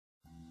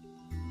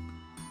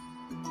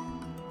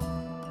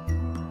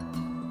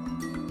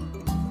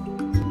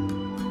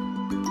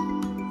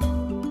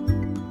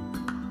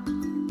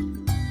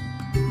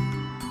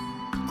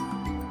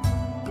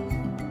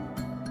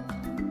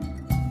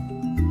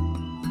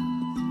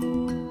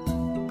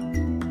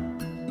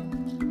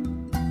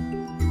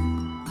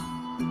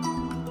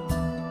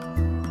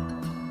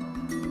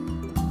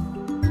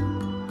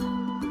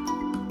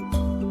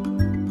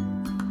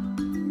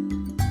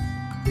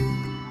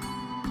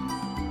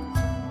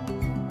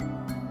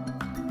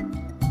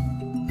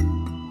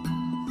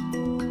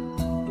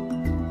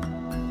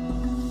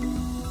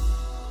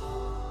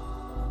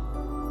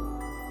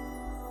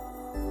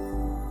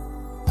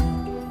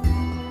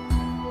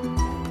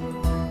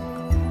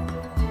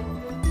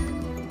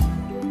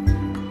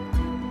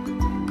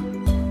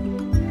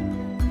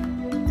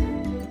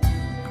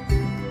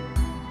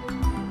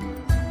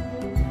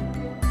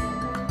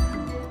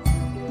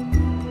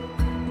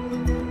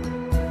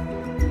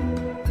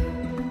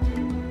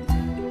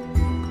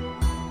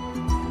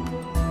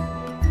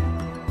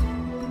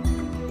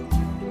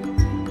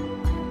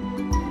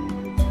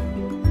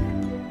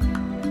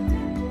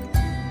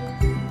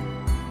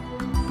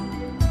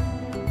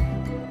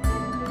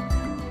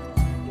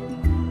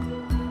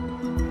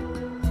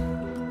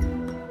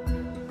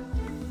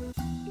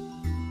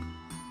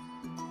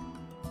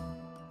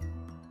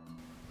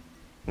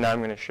Now I'm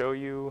going to show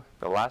you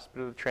the last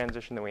bit of the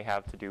transition that we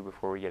have to do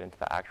before we get into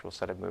the actual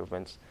set of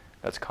movements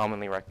that's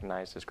commonly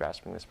recognized as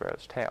grasping the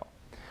sparrow's tail.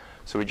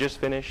 So we just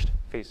finished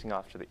facing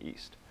off to the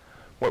east.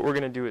 What we're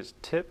going to do is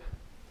tip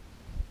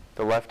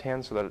the left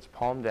hand so that it's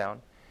palm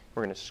down.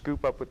 We're going to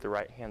scoop up with the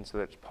right hand so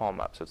that it's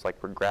palm up. So it's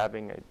like we're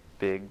grabbing a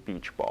big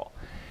beach ball.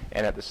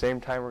 And at the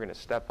same time, we're going to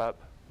step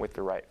up with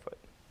the right foot.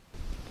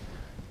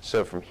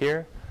 So from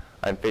here,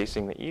 I'm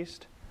facing the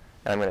east,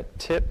 and I'm going to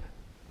tip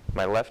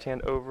my left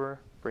hand over,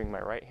 bring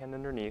my right hand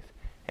underneath,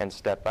 and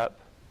step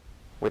up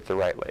with the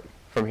right leg.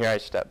 From here, I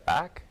step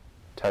back,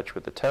 touch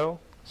with the toe,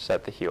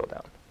 set the heel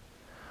down.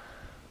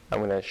 I'm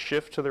going to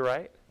shift to the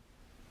right,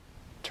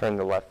 turn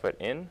the left foot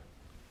in,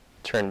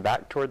 turn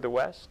back toward the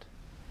west,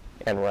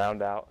 and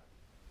round out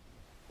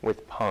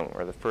with pung,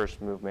 or the first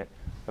movement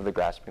of the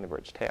grasping the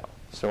bird's tail.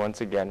 So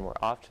once again, we're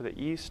off to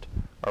the east,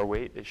 our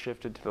weight is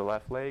shifted to the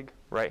left leg,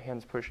 right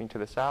hand's pushing to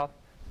the south,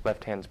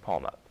 left hand's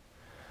palm up.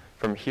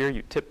 From here,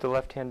 you tip the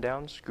left hand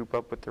down, scoop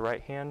up with the right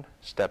hand,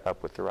 step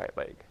up with the right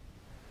leg.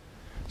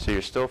 So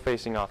you're still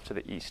facing off to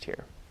the east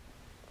here.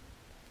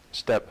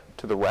 Step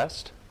to the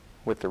west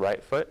with the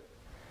right foot,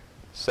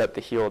 set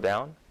the heel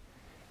down,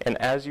 and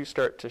as you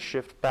start to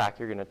shift back,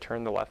 you're going to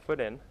turn the left foot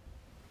in,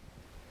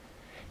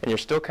 and you're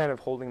still kind of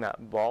holding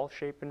that ball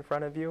shape in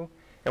front of you,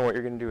 and what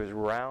you're going to do is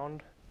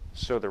round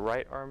so the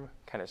right arm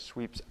kind of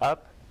sweeps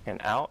up and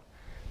out,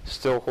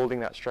 still holding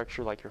that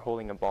structure like you're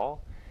holding a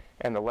ball,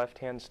 and the left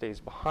hand stays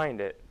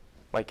behind it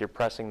like you're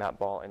pressing that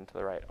ball into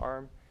the right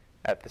arm.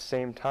 At the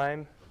same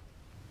time,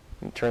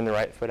 you turn the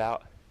right foot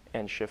out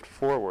and shift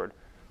forward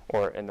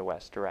or in the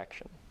west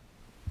direction.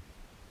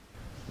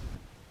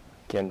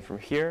 Again, from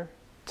here,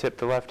 tip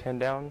the left hand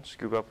down,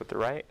 scoop up with the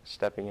right,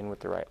 stepping in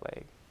with the right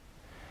leg.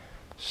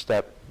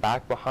 Step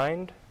back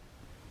behind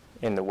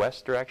in the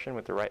west direction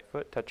with the right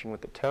foot, touching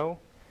with the toe,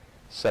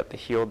 set the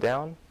heel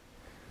down,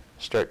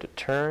 start to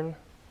turn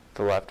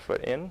the left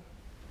foot in.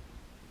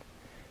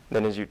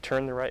 Then as you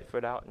turn the right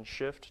foot out and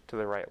shift to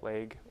the right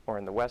leg, or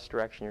in the west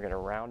direction, you're going to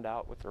round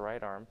out with the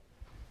right arm.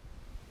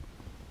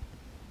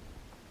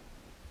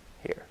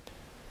 Here.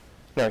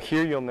 Now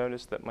here you'll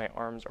notice that my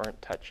arms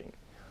aren't touching.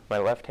 My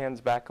left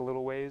hand's back a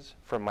little ways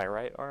from my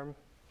right arm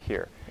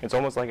here. It's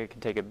almost like I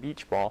could take a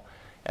beach ball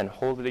and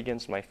hold it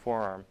against my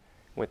forearm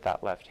with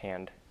that left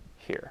hand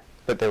here.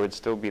 But there would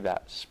still be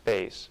that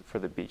space for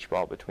the beach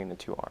ball between the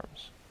two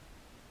arms.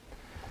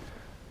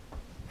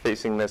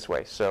 Facing this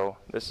way. So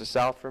this is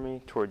south for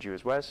me, towards you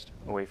is west,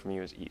 away from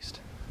you is east.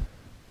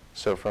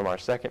 So from our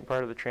second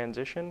part of the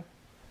transition,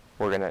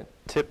 we're going to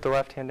tip the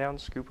left hand down,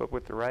 scoop up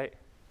with the right,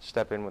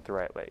 step in with the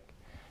right leg.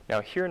 Now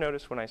here,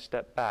 notice when I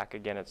step back,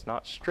 again, it's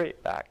not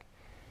straight back.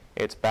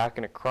 It's back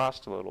and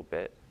across a little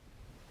bit,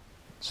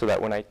 so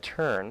that when I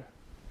turn,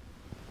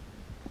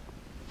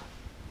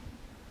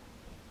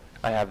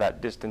 I have that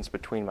distance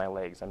between my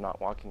legs. I'm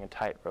not walking a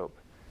tightrope.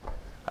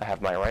 I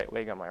have my right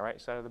leg on my right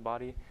side of the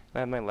body, and I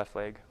have my left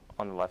leg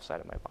on the left side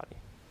of my body.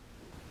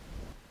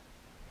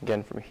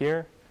 Again, from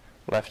here,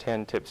 left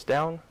hand tips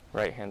down,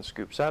 right hand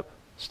scoops up,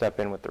 step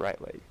in with the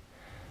right leg.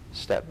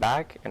 Step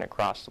back and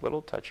across a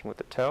little, touching with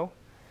the toe,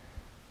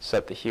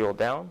 set the heel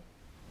down,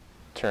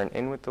 turn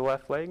in with the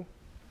left leg,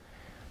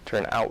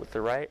 turn out with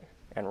the right,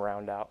 and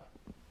round out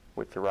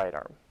with the right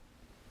arm.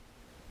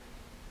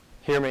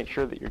 Here, make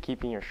sure that you're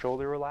keeping your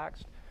shoulder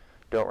relaxed.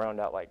 Don't round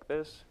out like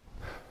this.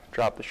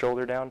 Drop the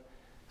shoulder down,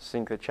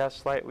 sink the chest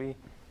slightly,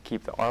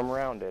 keep the arm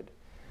rounded.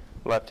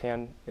 Left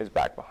hand is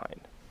back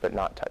behind, but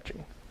not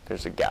touching.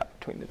 There's a gap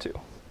between the two.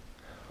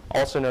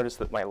 Also notice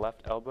that my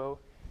left elbow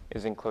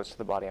is in close to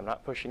the body. I'm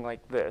not pushing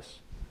like this.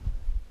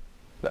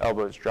 The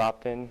elbow is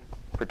dropped in,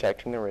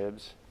 protecting the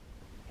ribs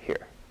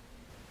here.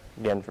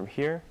 Again, from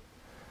here,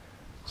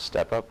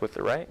 step up with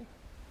the right,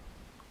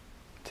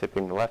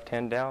 tipping the left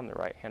hand down, the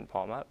right hand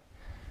palm up.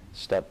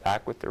 Step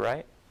back with the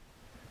right,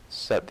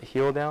 set the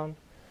heel down,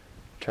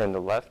 turn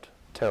the left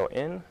toe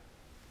in,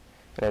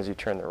 and as you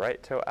turn the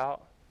right toe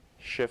out,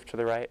 shift to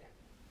the right,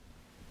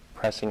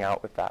 pressing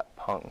out with that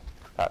pung,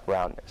 that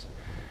roundness.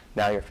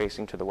 Now you're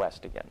facing to the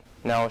west again.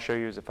 Now I'll show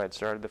you as if I'd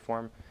started the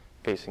form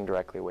facing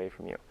directly away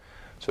from you.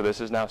 So this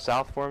is now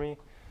south for me,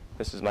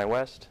 this is my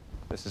west,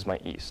 this is my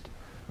east.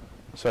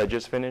 So I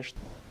just finished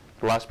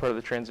the last part of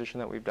the transition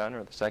that we've done,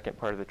 or the second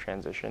part of the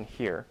transition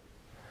here.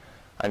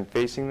 I'm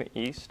facing the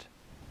east.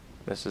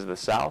 This is the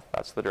south.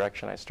 That's the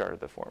direction I started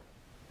the form.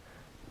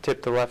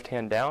 Tip the left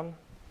hand down,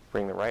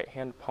 bring the right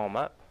hand palm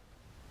up,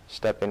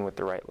 step in with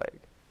the right leg.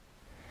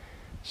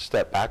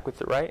 Step back with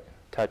the right,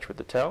 touch with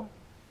the toe,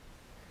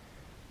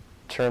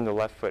 turn the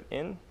left foot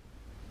in,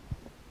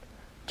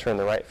 turn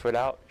the right foot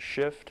out,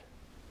 shift,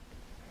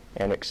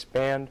 and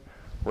expand,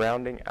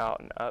 rounding out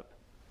and up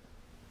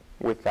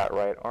with that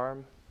right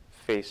arm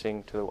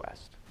facing to the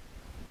west.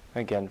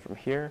 Again, from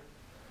here,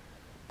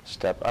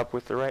 step up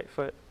with the right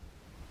foot,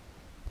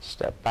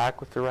 step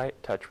back with the right,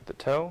 touch with the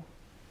toe,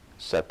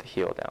 set the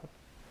heel down.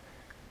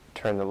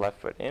 Turn the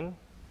left foot in,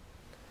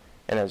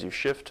 and as you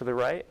shift to the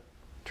right,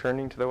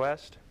 turning to the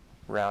west,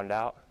 round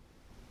out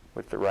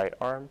with the right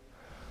arm,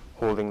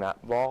 holding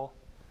that ball,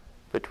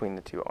 between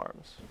the two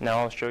arms. Now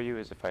I'll show you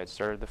as if I had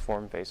started the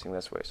form facing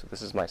this way. So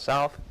this is my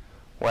south,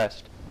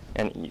 west,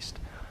 and east.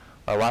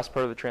 Our last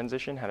part of the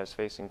transition had us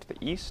facing to the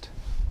east,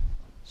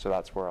 so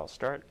that's where I'll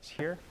start, is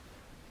here.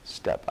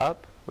 Step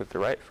up with the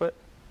right foot,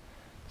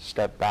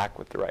 step back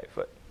with the right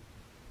foot.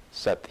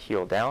 Set the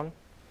heel down,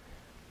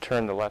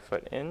 turn the left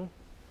foot in,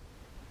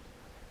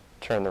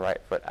 turn the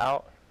right foot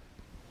out,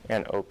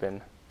 and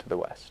open to the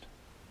west.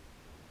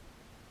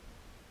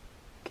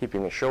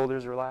 Keeping the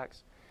shoulders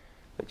relaxed,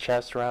 the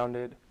chest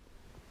rounded,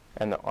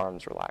 and the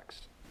arms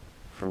relaxed.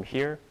 From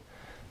here,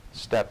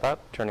 step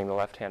up, turning the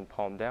left hand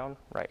palm down,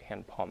 right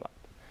hand palm up.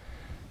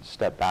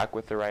 Step back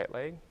with the right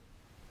leg,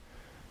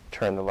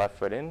 turn the left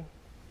foot in,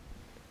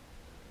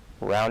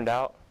 round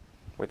out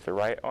with the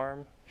right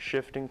arm,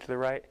 shifting to the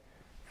right,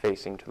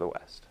 facing to the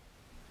west.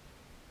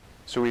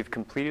 So we've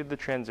completed the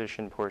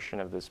transition portion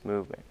of this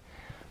movement.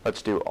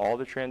 Let's do all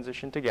the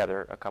transition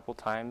together a couple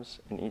times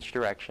in each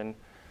direction,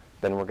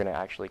 then we're going to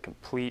actually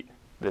complete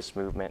this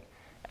movement,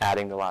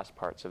 adding the last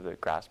parts of the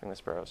grasping the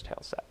sparrow's tail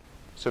set.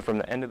 So from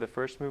the end of the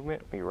first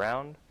movement, we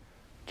round,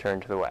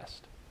 turn to the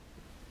west.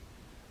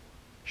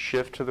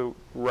 Shift to the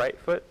right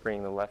foot,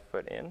 bring the left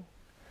foot in.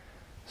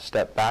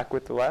 Step back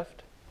with the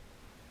left.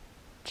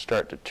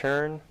 Start to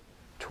turn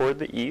toward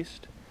the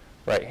east.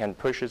 Right hand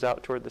pushes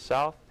out toward the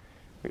south.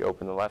 We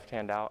open the left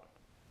hand out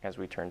as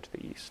we turn to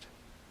the east.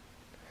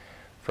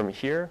 From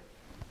here,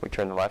 we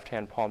turn the left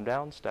hand palm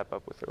down, step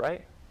up with the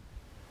right.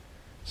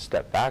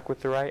 Step back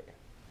with the right,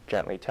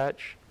 gently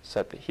touch,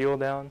 set the heel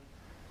down,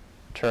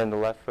 turn the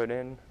left foot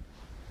in,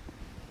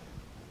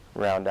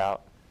 round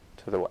out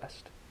to the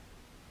west.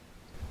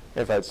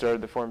 If I'd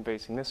started the form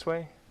facing this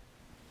way,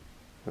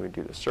 we would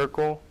do the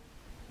circle,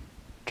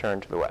 turn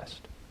to the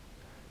west.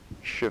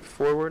 Shift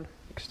forward,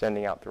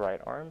 extending out the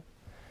right arm,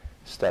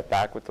 step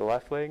back with the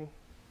left leg,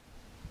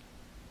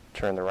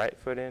 turn the right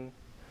foot in,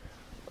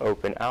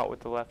 open out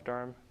with the left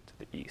arm to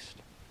the east.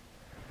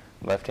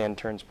 Left hand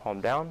turns palm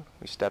down,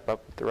 we step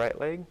up with the right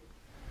leg,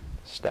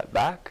 step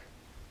back,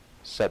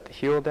 set the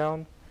heel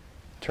down,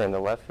 turn the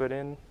left foot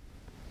in,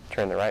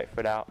 turn the right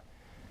foot out,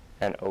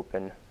 and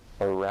open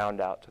or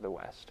round out to the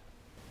west.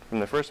 From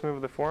the first move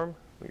of the form,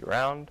 we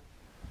round,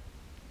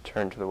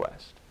 turn to the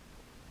west.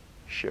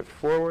 Shift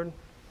forward,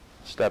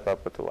 step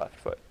up with the left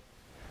foot.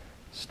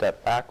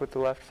 Step back with the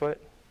left foot,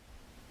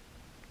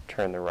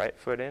 turn the right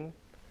foot in,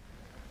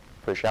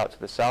 push out to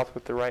the south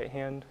with the right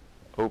hand,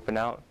 open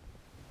out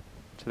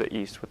to the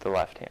east with the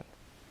left hand.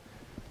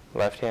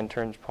 Left hand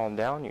turns palm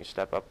down, you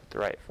step up with the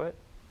right foot,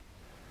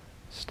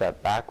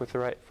 step back with the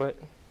right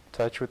foot,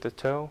 touch with the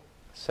toe,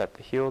 set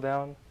the heel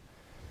down,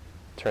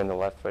 turn the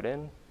left foot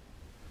in,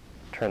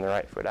 turn the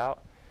right foot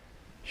out,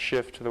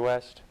 shift to the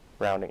west,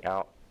 rounding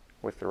out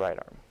with the right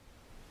arm.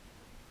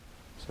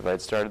 So if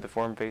I'd started the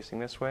form facing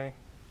this way,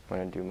 I'm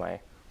going to do my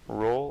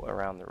roll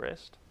around the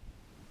wrist,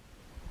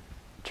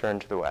 turn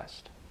to the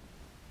west,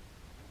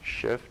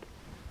 shift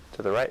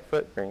to the right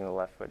foot, bring the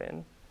left foot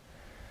in,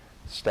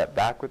 step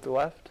back with the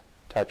left,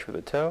 touch with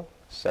the toe,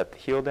 set the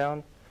heel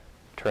down,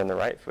 turn the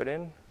right foot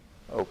in,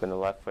 open the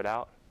left foot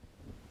out,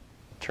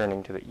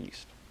 turning to the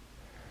east.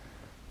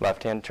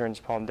 Left hand turns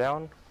palm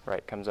down,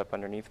 right comes up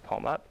underneath,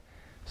 palm up,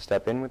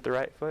 step in with the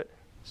right foot,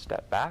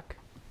 step back,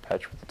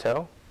 touch with the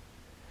toe,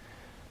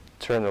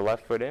 turn the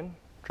left foot in,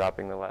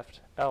 dropping the left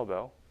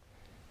elbow,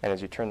 and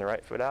as you turn the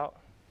right foot out,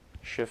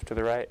 shift to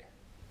the right,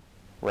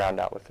 round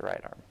out with the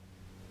right arm.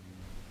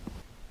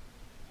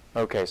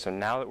 Okay, so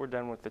now that we're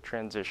done with the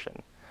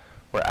transition,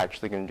 we're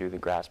actually going to do the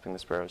grasping the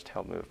sparrow's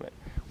tail movement.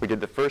 We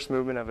did the first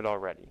movement of it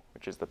already,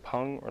 which is the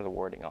pung or the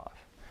warding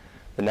off.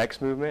 The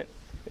next movement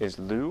is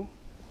lu,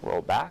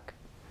 roll back.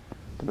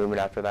 The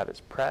movement after that is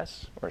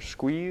press or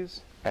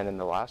squeeze, and then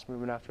the last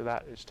movement after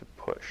that is to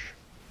push.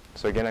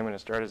 So again, I'm going to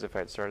start as if I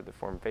had started the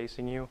form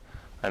facing you.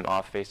 I'm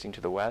off facing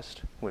to the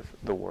west with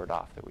the ward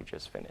off that we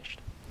just finished.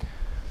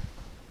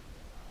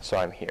 So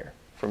I'm here.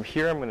 From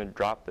here, I'm going to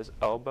drop this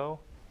elbow.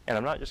 And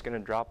I'm not just going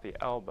to drop the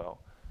elbow,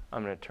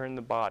 I'm going to turn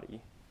the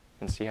body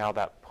and see how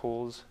that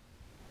pulls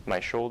my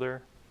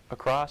shoulder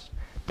across.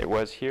 It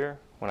was here.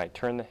 When I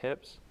turn the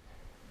hips,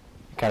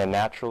 kind of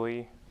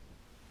naturally,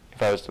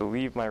 if I was to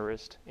leave my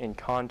wrist in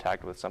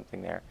contact with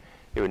something there,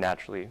 it would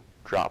naturally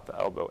drop the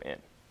elbow in.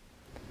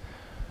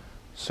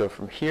 So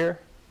from here,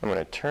 I'm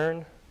going to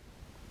turn,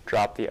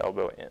 drop the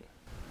elbow in.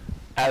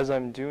 As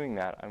I'm doing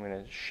that, I'm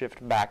going to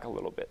shift back a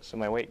little bit. So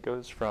my weight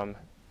goes from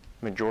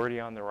majority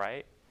on the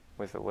right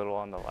with a little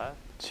on the left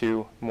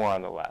to more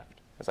on the left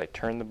as I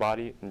turn the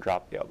body and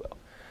drop the elbow.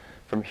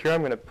 From here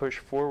I'm going to push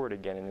forward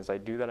again, and as I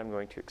do that I'm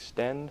going to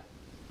extend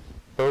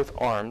both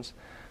arms,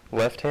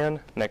 left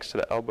hand next to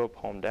the elbow,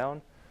 palm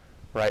down,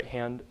 right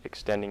hand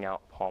extending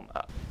out, palm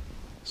up.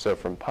 So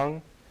from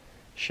pung,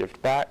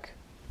 shift back,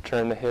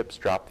 turn the hips,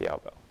 drop the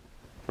elbow.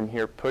 From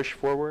here push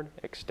forward,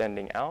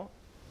 extending out.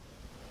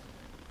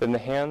 Then the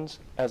hands,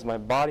 as my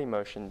body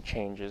motion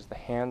changes, the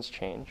hands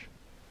change.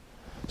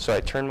 So I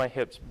turn my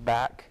hips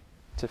back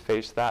to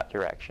face that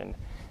direction,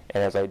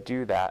 and as I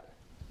do that,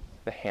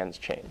 the hands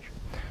change.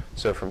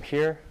 So from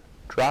here,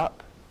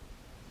 drop,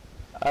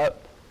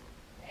 up,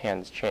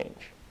 hands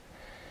change.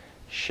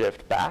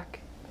 Shift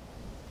back,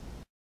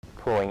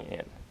 pulling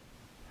in.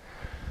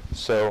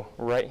 So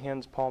right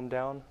hand's palm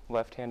down,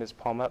 left hand is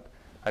palm up.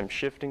 I'm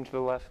shifting to the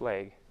left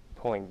leg,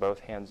 pulling both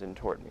hands in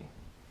toward me.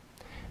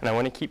 And I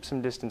want to keep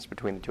some distance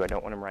between the two. I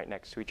don't want them right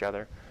next to each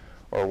other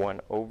or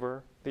one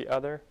over the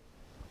other.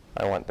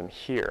 I want them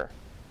here.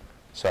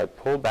 So I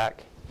pull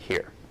back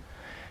here.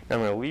 Now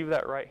I'm going to leave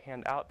that right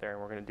hand out there,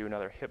 and we're going to do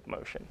another hip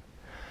motion.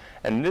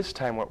 And this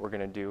time what we're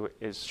going to do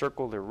is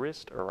circle the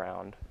wrist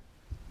around.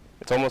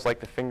 It's almost like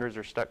the fingers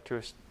are stuck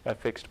to a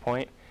fixed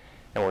point,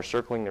 and we're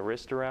circling the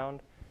wrist around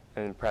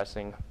and then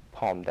pressing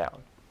palm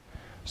down.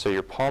 So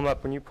your palm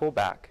up when you pull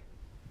back.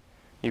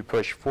 You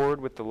push forward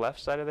with the left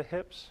side of the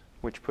hips,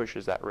 which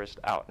pushes that wrist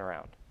out and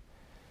around.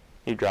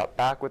 You drop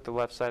back with the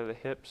left side of the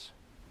hips,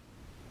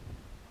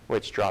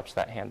 which drops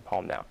that hand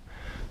palm down.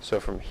 So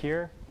from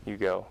here, you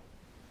go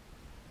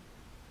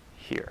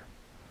here.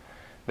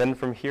 Then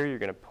from here, you're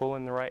going to pull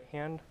in the right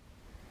hand,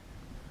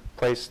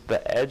 place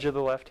the edge of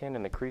the left hand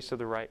in the crease of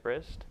the right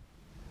wrist,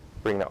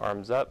 bring the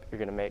arms up. You're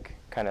going to make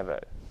kind of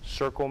a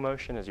circle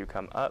motion as you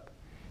come up.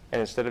 And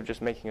instead of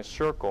just making a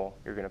circle,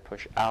 you're going to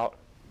push out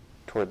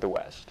toward the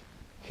west,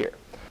 here.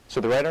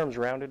 So the right arm's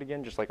rounded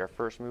again, just like our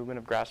first movement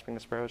of grasping the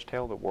sparrow's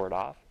tail, the ward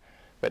off.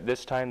 But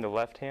this time, the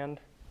left hand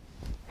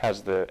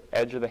has the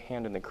edge of the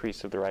hand in the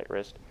crease of the right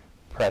wrist,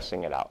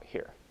 pressing it out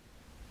here.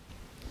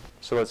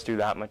 So let's do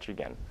that much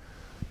again.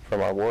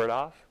 From our ward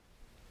off,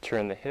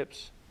 turn the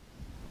hips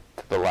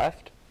to the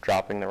left,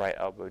 dropping the right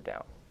elbow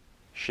down,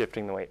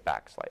 shifting the weight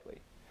back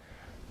slightly.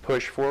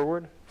 Push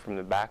forward from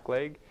the back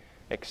leg,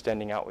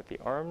 extending out with the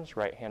arms,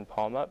 right hand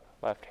palm up,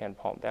 left hand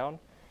palm down.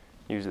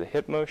 Use the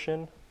hip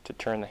motion to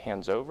turn the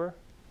hands over,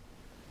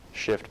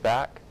 shift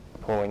back,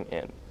 pulling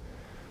in.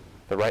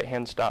 The right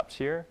hand stops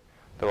here,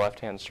 the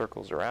left hand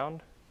circles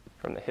around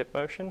from the hip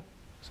motion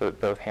so that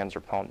both hands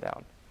are palm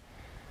down.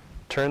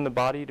 Turn the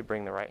body to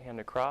bring the right hand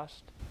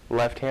across.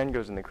 Left hand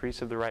goes in the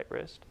crease of the right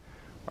wrist.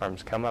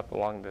 Arms come up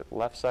along the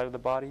left side of the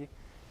body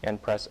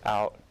and press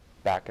out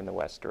back in the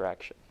west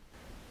direction.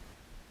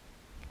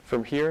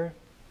 From here,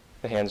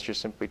 the hands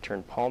just simply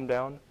turn palm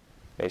down.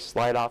 They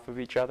slide off of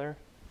each other.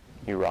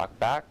 You rock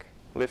back,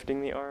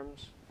 lifting the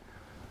arms,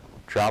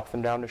 drop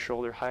them down to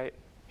shoulder height,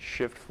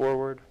 shift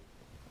forward,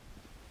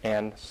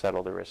 and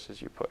settle the wrists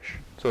as you push.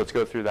 So let's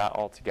go through that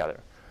all together.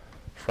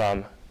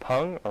 From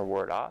pung, or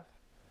ward off,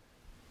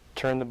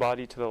 turn the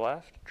body to the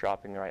left,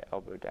 dropping the right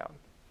elbow down.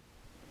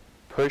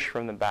 Push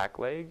from the back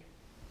leg,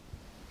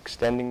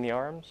 extending the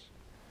arms.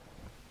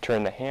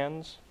 Turn the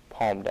hands,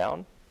 palm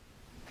down.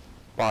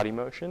 Body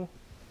motion.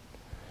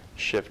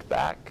 Shift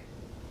back.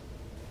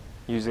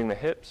 Using the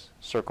hips,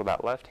 circle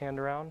that left hand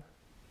around,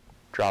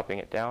 dropping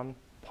it down,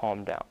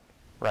 palm down.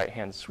 Right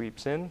hand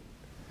sweeps in.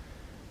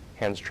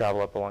 Hands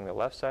travel up along the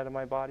left side of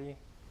my body.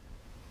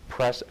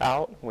 Press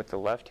out with the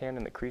left hand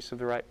in the crease of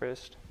the right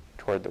wrist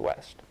toward the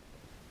west.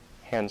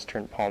 Hands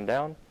turn palm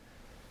down.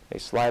 They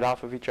slide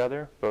off of each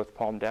other, both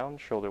palm down,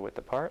 shoulder width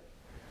apart.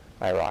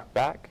 I rock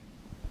back.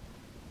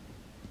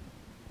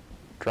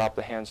 Drop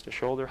the hands to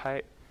shoulder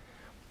height.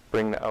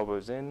 Bring the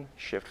elbows in,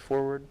 shift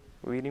forward,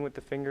 leading with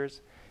the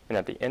fingers, and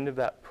at the end of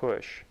that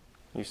push,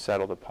 you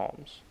settle the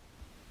palms.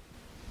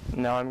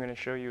 Now I'm going to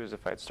show you as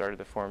if I'd started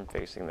the form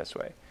facing this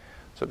way.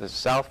 So this is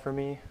south for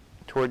me,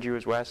 toward you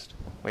is west,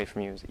 away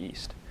from you is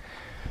east.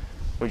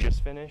 We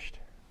just finished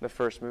the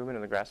first movement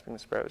of the grasping the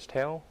sparrow's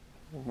tail,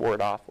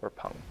 ward off or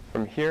pung.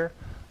 From here,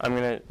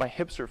 my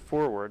hips are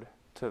forward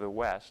to the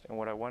west, and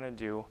what I want to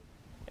do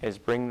is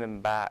bring them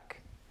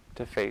back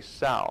to face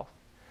south,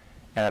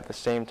 and at the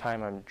same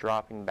time I'm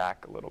dropping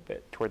back a little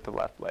bit toward the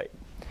left leg.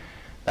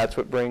 That's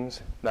what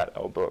brings that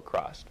elbow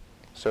across.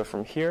 So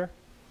from here,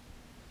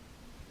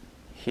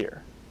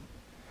 here.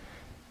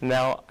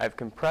 Now I've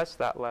compressed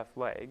that left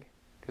leg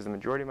because the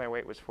majority of my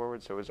weight was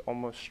forward, so it was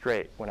almost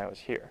straight when I was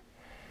here.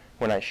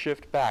 When I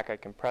shift back, I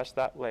compress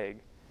that leg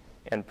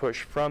and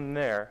push from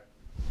there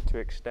to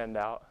extend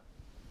out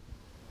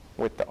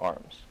with the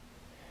arms.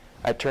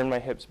 I turn my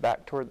hips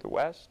back toward the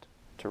west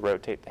to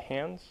rotate the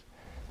hands.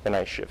 Then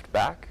I shift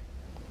back,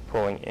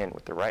 pulling in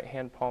with the right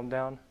hand palm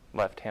down,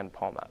 left hand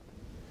palm up.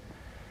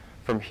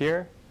 From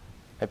here,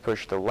 I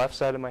push the left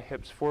side of my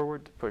hips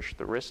forward to push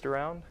the wrist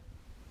around.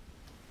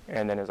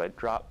 And then as I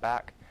drop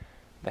back,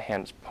 the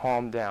hands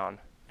palm down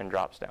and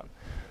drops down.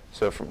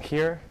 So from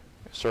here,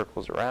 it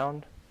circles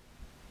around,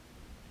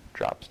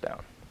 drops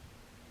down.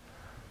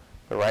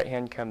 The right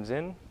hand comes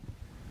in,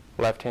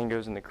 left hand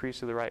goes in the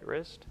crease of the right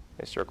wrist.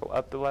 They circle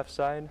up the left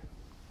side,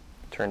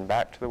 turn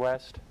back to the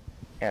west,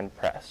 and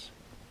press.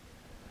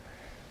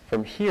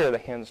 From here, the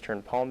hands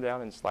turn palm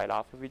down and slide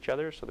off of each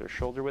other, so they're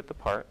shoulder width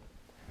apart.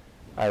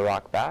 I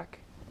rock back,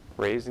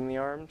 raising the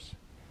arms,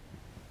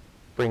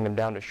 bring them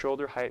down to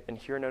shoulder height, and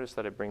here notice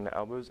that I bring the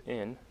elbows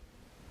in,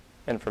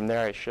 and from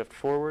there I shift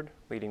forward,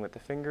 leading with the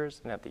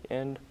fingers, and at the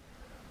end,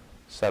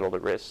 settle the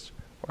wrists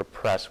or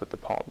press with the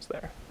palms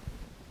there.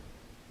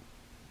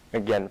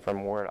 Again,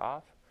 from ward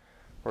off,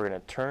 we're going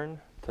to turn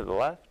to the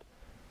left,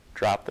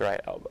 drop the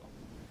right elbow.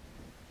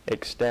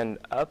 Extend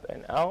up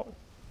and out,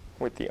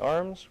 With the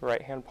arms,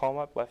 right hand palm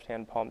up, left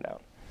hand palm down.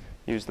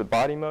 Use the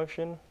body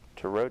motion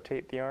to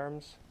rotate the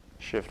arms,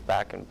 shift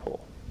back and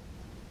pull.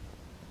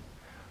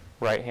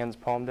 Right hand's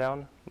palm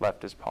down,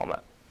 left is palm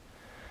up.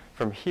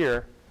 From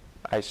here,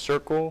 I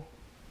circle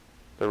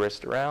the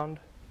wrist around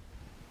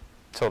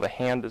till the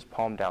hand is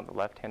palm down, the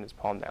left hand is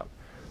palm down.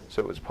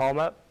 So it was palm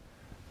up,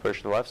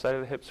 push the left side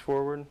of the hips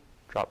forward,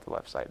 drop the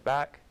left side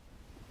back,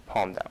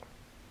 palm down.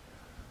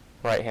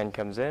 Right hand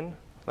comes in,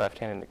 left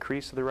hand in the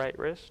crease of the right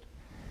wrist.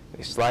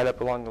 They slide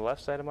up along the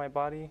left side of my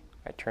body.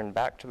 I turn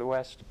back to the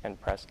west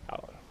and press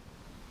out.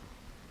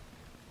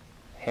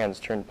 Hands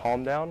turn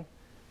palm down.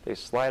 They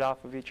slide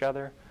off of each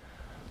other.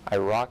 I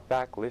rock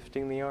back,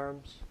 lifting the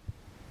arms.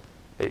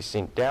 They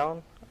sink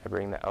down. I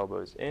bring the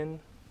elbows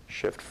in,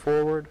 shift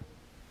forward,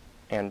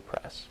 and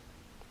press,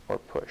 or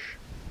push.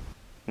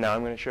 Now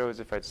I'm going to show as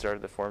if I'd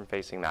started the form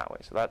facing that way.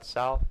 So that's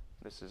south,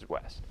 this is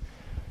west.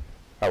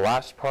 Our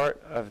last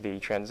part of the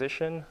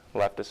transition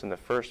left us in the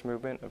first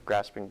movement of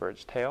grasping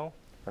bird's tail,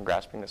 or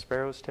grasping the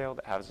sparrow's tail,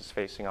 that has us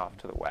facing off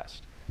to the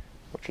west,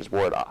 which is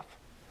ward off.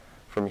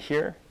 From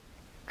here,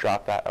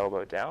 drop that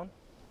elbow down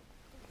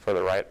for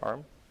the right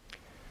arm.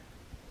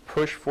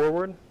 Push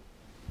forward,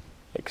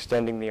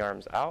 extending the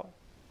arms out.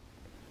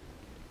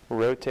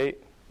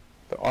 Rotate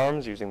the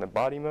arms using the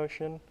body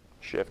motion,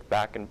 shift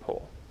back and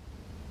pull.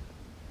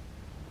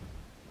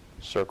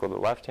 Circle the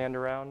left hand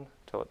around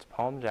till it's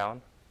palm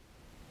down.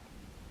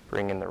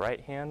 Bring in the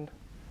right hand,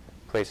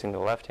 placing the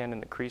left hand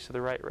in the crease of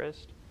the right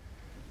wrist.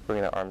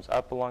 Bring the arms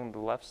up along the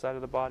left side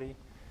of the body,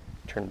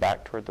 turn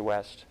back toward the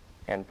west,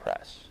 and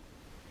press.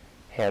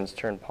 Hands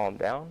turn palm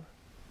down,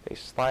 they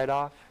slide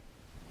off,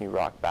 you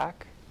rock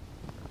back.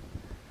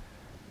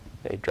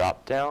 They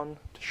drop down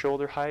to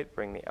shoulder height,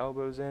 bring the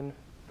elbows in,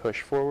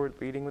 push forward,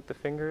 leading with the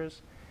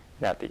fingers,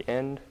 and at the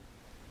end,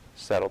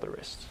 settle the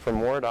wrists. From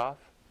ward off,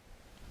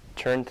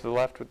 turn to the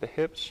left with the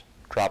hips,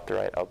 drop the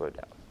right elbow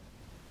down.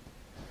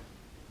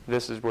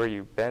 This is where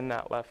you bend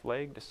that left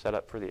leg to set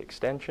up for the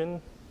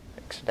extension.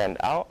 Extend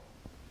out,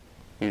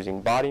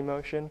 using body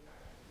motion,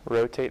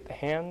 rotate the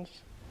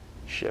hands,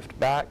 shift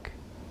back,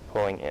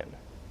 pulling in.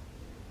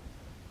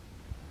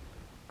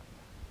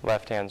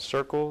 Left hand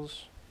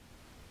circles,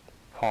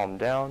 palm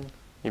down.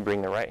 You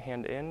bring the right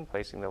hand in,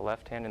 placing the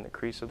left hand in the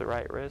crease of the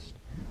right wrist.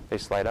 They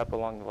slide up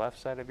along the left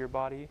side of your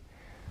body,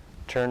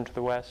 turn to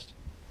the west,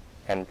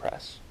 and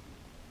press.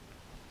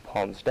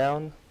 Palms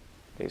down,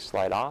 they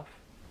slide off.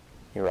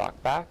 You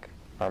rock back,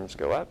 arms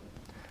go up,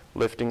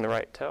 lifting the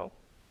right toe.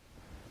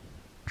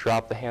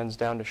 Drop the hands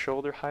down to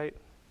shoulder height,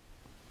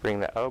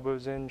 bring the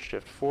elbows in,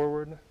 shift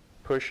forward,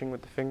 pushing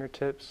with the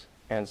fingertips,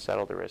 and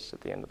settle the wrists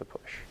at the end of the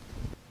push.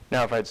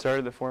 Now if I'd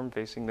started the form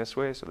facing this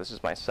way, so this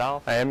is my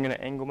south, I am going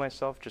to angle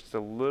myself just a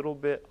little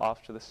bit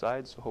off to the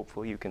side, so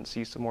hopefully you can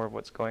see some more of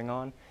what's going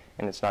on,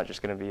 and it's not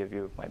just going to be a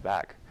view of my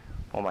back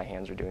while my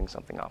hands are doing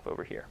something off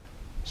over here.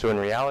 So in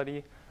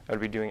reality, I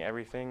would be doing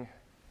everything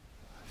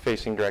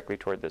facing directly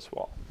toward this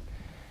wall.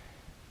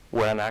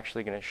 What I'm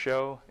actually going to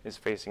show is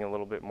facing a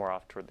little bit more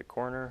off toward the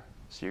corner,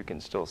 so you can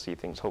still see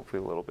things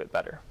hopefully a little bit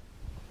better.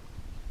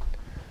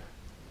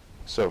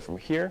 So from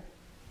here,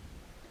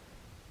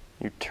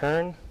 you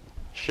turn,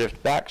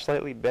 shift back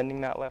slightly,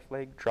 bending that left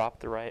leg, drop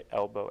the right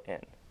elbow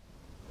in.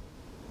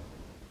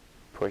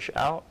 Push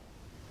out,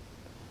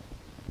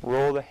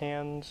 roll the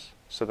hands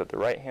so that the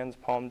right hand's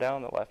palm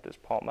down, the left is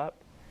palm up,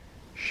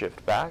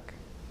 shift back,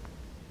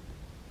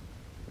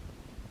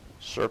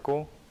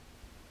 circle,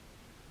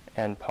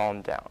 and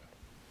palm down.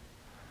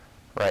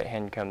 Right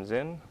hand comes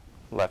in,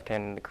 left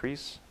hand in the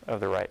crease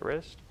of the right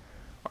wrist,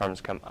 arms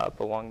come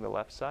up along the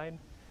left side,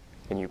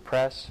 and you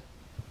press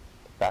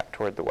back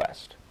toward the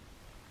west.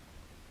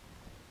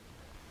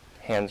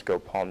 Hands go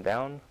palm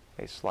down,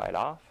 they slide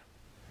off,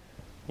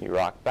 you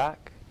rock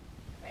back,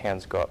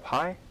 hands go up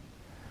high,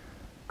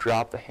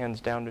 drop the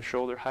hands down to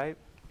shoulder height,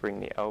 bring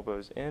the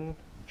elbows in,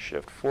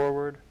 shift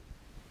forward,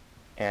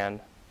 and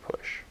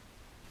push.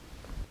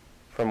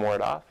 From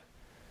ward off,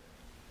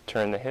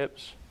 turn the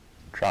hips,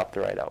 drop the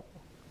right elbow.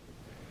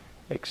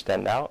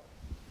 Extend out,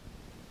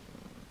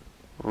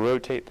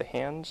 rotate the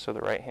hands so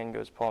the right hand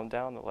goes palm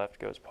down, the left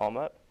goes palm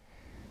up,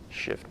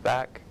 shift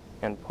back,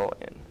 and pull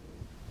in.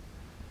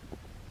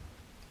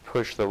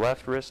 Push the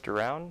left wrist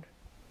around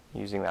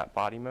using that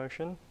body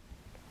motion.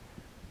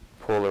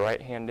 Pull the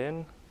right hand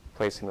in,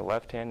 placing the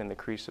left hand in the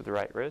crease of the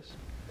right wrist.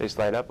 They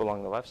slide up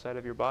along the left side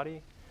of your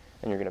body,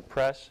 and you're going to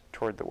press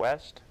toward the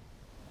west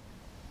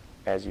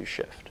as you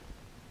shift.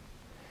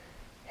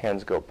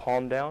 Hands go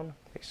palm down,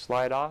 they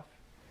slide off,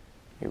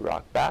 you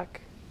rock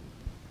back,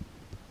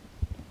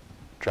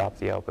 drop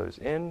the elbows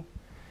in,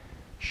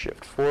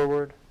 shift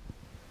forward,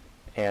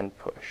 and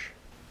push.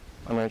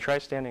 I'm going to try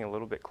standing a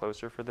little bit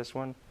closer for this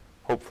one.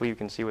 Hopefully you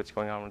can see what's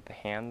going on with the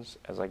hands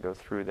as I go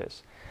through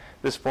this.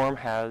 This form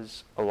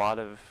has a lot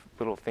of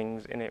little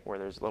things in it where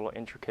there's little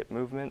intricate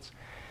movements,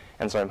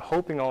 and so I'm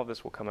hoping all of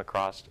this will come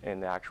across in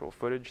the actual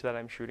footage that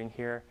I'm shooting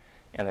here,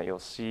 and that you'll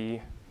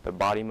see the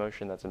body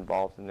motion that's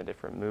involved in the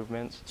different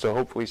movements. So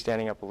hopefully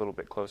standing up a little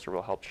bit closer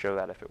will help show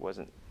that if it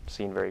wasn't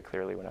seen very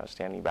clearly when I was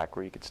standing back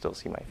where you could still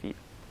see my feet.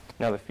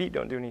 Now the feet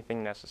don't do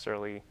anything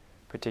necessarily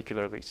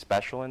particularly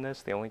special in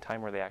this. The only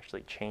time where they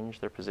actually change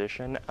their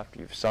position after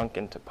you've sunk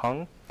into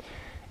pung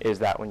is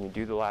that when you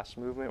do the last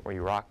movement where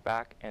you rock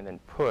back and then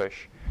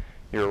push,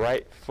 your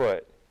right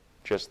foot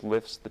just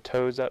lifts the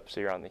toes up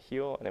so you're on the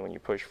heel, and then when you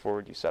push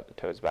forward you set the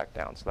toes back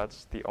down. So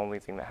that's the only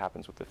thing that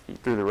happens with the feet.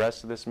 Through the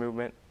rest of this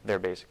movement, they're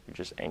basically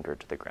just anchored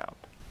to the ground.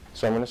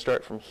 So I'm going to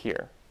start from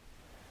here.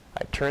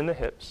 I turn the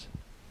hips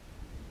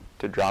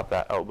to drop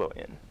that elbow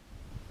in.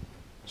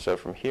 So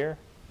from here,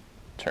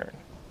 turn.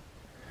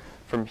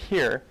 From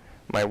here,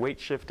 my weight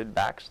shifted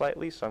back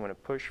slightly, so I'm going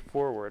to push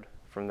forward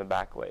from the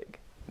back leg.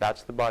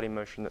 That's the body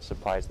motion that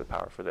supplies the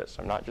power for this.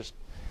 I'm not just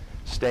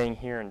staying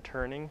here and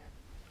turning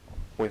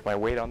with my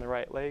weight on the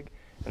right leg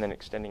and then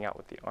extending out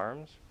with the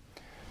arms.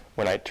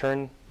 When I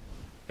turn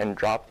and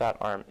drop that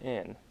arm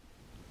in,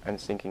 I'm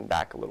sinking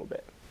back a little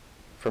bit.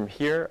 From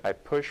here, I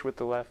push with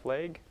the left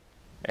leg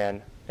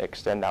and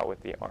extend out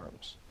with the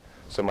arms.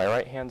 So my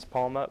right hand's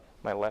palm up,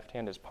 my left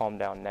hand is palm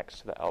down next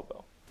to the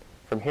elbow.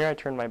 From here, I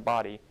turn my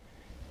body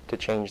to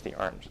change the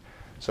arms.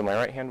 So my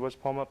right hand was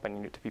palm up, I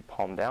need it to be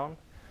palm down.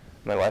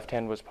 My left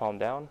hand was palm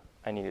down,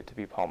 I need it to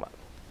be palm up.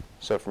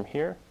 So from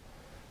here,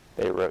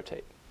 they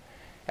rotate.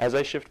 As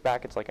I shift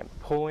back, it's like I'm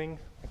pulling,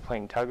 like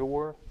playing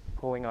tug-of-war,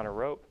 pulling on a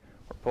rope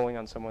or pulling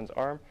on someone's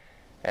arm,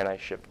 and I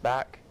shift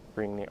back,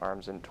 bring the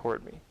arms in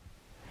toward me.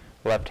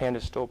 Left hand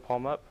is still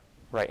palm up,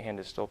 right hand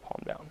is still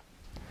palm down.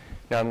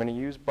 Now I'm going to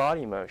use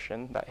body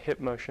motion, that hip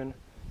motion,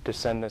 to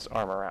send this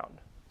arm around.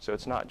 So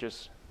it's not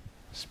just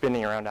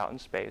spinning around out in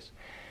space.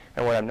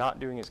 And what I'm not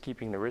doing is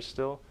keeping the wrist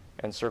still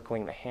and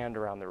circling the hand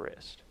around the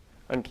wrist.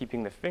 I'm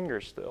keeping the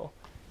fingers still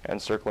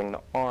and circling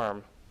the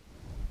arm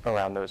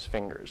around those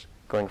fingers,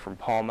 going from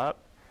palm up,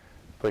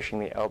 pushing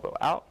the elbow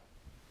out,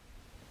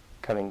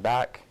 coming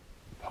back,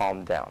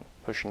 palm down,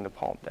 pushing the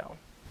palm down.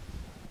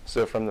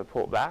 So from the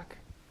pull back,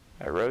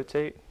 I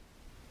rotate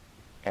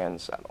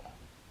and settle.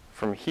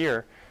 From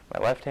here,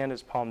 my left hand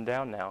is palm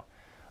down now.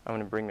 I'm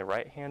going to bring the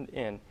right hand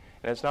in,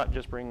 and it's not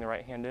just bringing the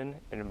right hand in,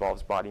 it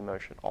involves body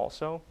motion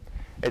also.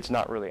 It's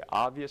not really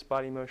obvious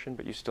body motion,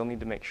 but you still need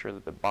to make sure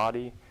that the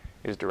body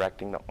is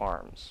directing the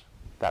arms,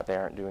 that they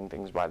aren't doing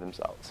things by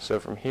themselves. So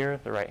from here,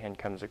 the right hand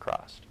comes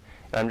across.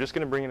 And I'm just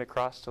going to bring it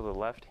across till the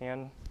left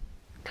hand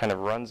kind of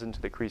runs into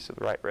the crease of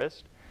the right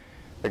wrist.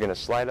 They're going to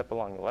slide up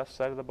along the left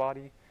side of the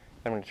body.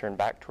 I'm going to turn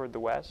back toward the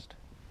west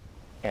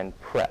and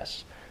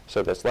press.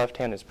 So this left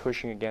hand is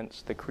pushing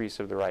against the crease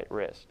of the right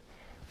wrist.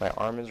 My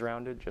arm is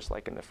rounded, just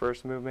like in the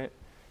first movement.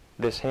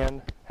 This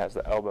hand has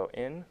the elbow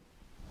in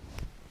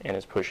and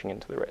is pushing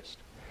into the wrist.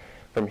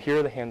 From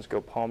here, the hands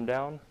go palm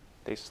down.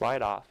 They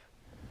slide off.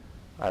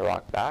 I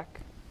rock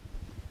back.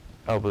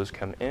 Elbows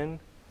come in.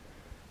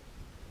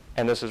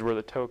 And this is where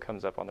the toe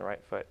comes up on the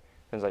right foot.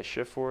 As I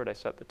shift forward, I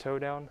set the toe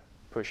down,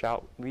 push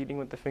out, leading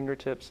with the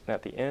fingertips, and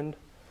at the end,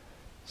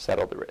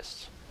 settle the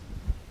wrists.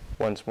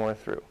 Once more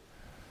through.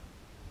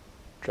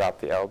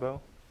 Drop the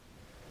elbow,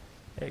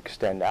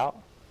 extend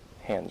out,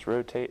 hands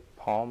rotate,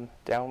 palm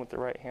down with the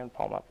right hand,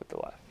 palm up with the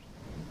left.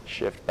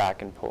 Shift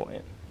back and pull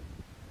in.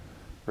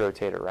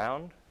 Rotate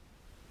around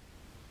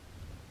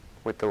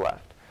with the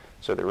left.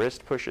 So the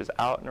wrist pushes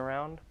out and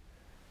around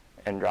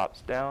and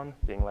drops down,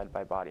 being led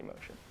by body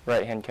motion.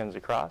 Right hand comes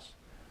across,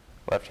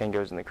 left hand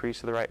goes in the crease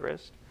of the right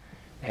wrist.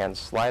 Hands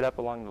slide up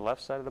along the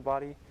left side of the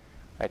body.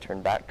 I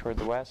turn back toward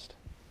the west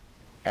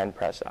and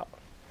press out.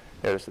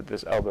 Notice that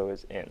this elbow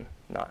is in,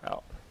 not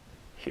out.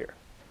 Here.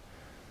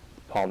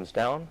 Palms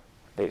down,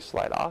 they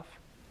slide off.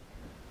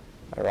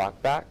 I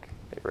rock back,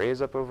 they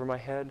raise up over my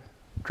head,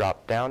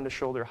 drop down to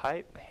shoulder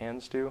height, the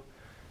hands do.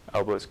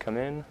 Elbows come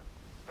in,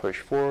 push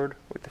forward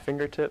with the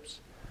fingertips,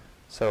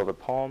 settle the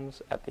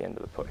palms at the end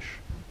of the push.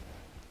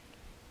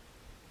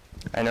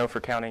 I know for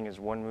counting is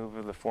one move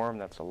of the form,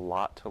 that's a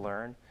lot to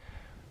learn.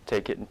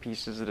 Take it in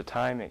pieces at a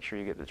time, make sure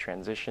you get the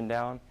transition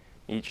down,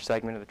 each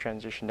segment of the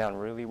transition down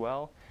really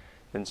well,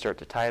 then start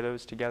to tie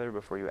those together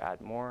before you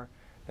add more,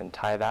 then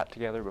tie that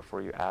together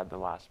before you add the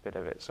last bit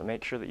of it. So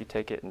make sure that you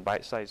take it in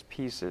bite-sized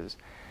pieces,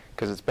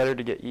 because it's better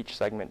to get each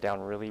segment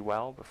down really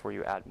well before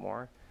you add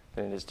more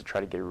than it is to try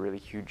to get a really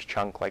huge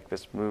chunk like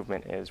this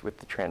movement is with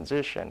the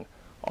transition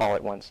all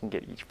at once and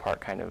get each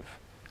part kind of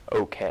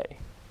okay.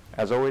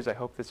 As always, I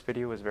hope this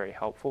video was very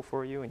helpful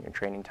for you in your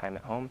training time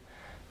at home.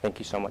 Thank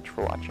you so much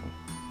for watching.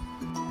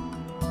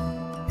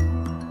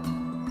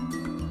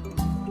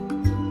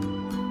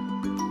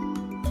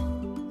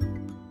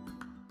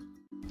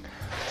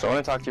 So I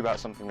want to talk to you about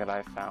something that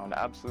I found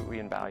absolutely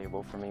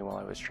invaluable for me while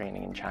I was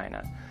training in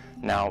China.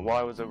 Now, while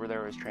I was over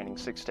there, I was training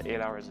 6 to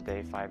 8 hours a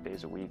day, 5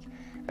 days a week,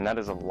 and that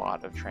is a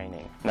lot of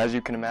training. And as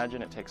you can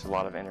imagine, it takes a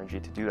lot of energy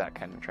to do that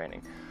kind of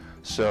training.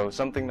 So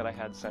something that I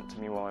had sent to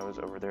me while I was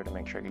over there to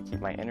make sure I could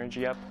keep my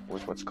energy up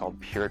was what's called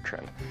Pure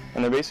Trim.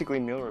 And they're basically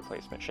meal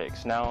replacement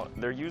shakes. Now,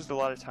 they're used a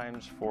lot of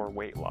times for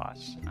weight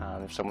loss.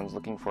 If someone's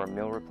looking for a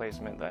meal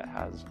replacement that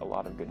has a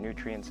lot of good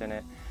nutrients in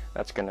it,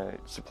 that's going to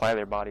supply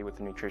their body with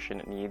the nutrition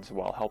it needs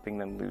while helping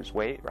them lose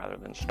weight rather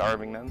than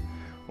starving them.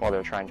 while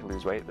they're trying to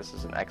lose weight, this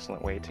is an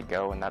excellent way to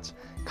go, and that's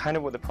kind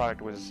of what the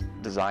product was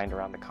designed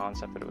around, the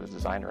concept that it was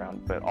designed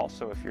around. But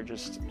also if you're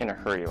just in a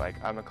hurry, like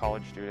I'm a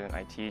college student,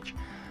 I teach,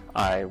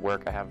 I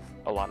work, I have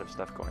a lot of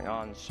stuff going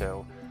on,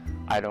 so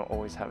I don't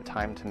always have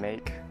time to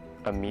make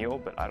a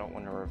meal, but I don't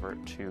want to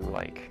revert to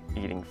like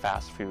eating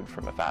fast food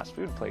from a fast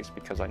food place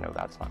because I know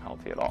that's not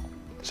healthy at all.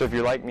 So if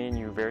you're like me and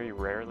you very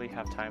rarely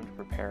have time to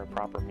prepare a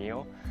proper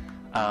meal,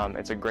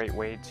 it's a great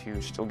way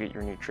to still get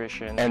your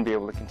nutrition and be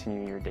able to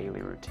continue your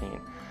daily routine.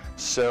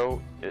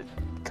 So it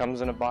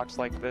comes in a box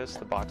like this.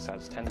 The box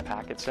has 10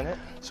 packets in it.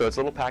 So it's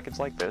little packets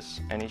like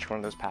this, and each one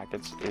of those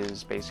packets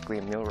is basically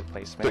a meal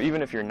replacement. So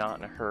even if you're not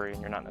in a hurry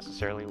and you're not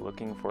necessarily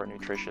looking for a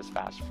nutritious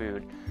fast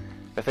food,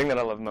 the thing that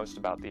I love most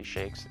about these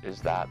shakes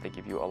is that they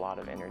give you a lot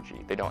of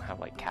energy. They don't have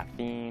like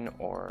caffeine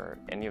or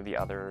any of the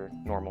other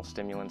normal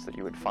stimulants that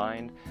you would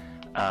find.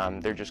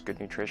 They're just good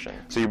nutrition.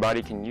 So your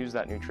body can use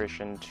that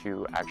nutrition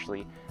to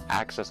actually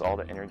access all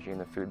the energy in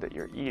the food that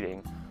you're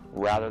eating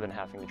rather than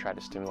having to try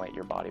to stimulate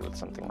your body with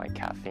something like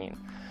caffeine.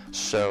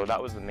 So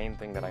that was the main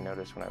thing that I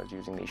noticed when I was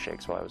using these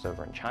shakes while I was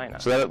over in China.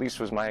 So that at least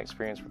was my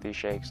experience with these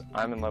shakes.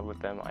 I'm in love with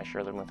them. I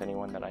share them with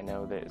anyone that I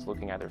know that is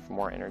looking either for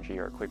more energy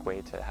or a quick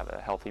way to have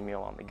a healthy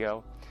meal on the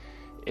go.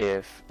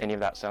 If any of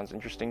that sounds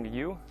interesting to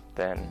you,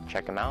 then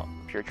check them out.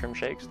 Pure Trim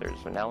Shakes. There's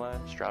vanilla,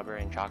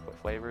 strawberry, and chocolate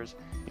flavors.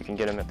 You can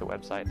get them at the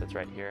website that's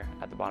right here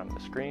at the bottom of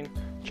the screen.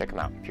 Check them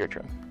out, Pure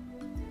Trim.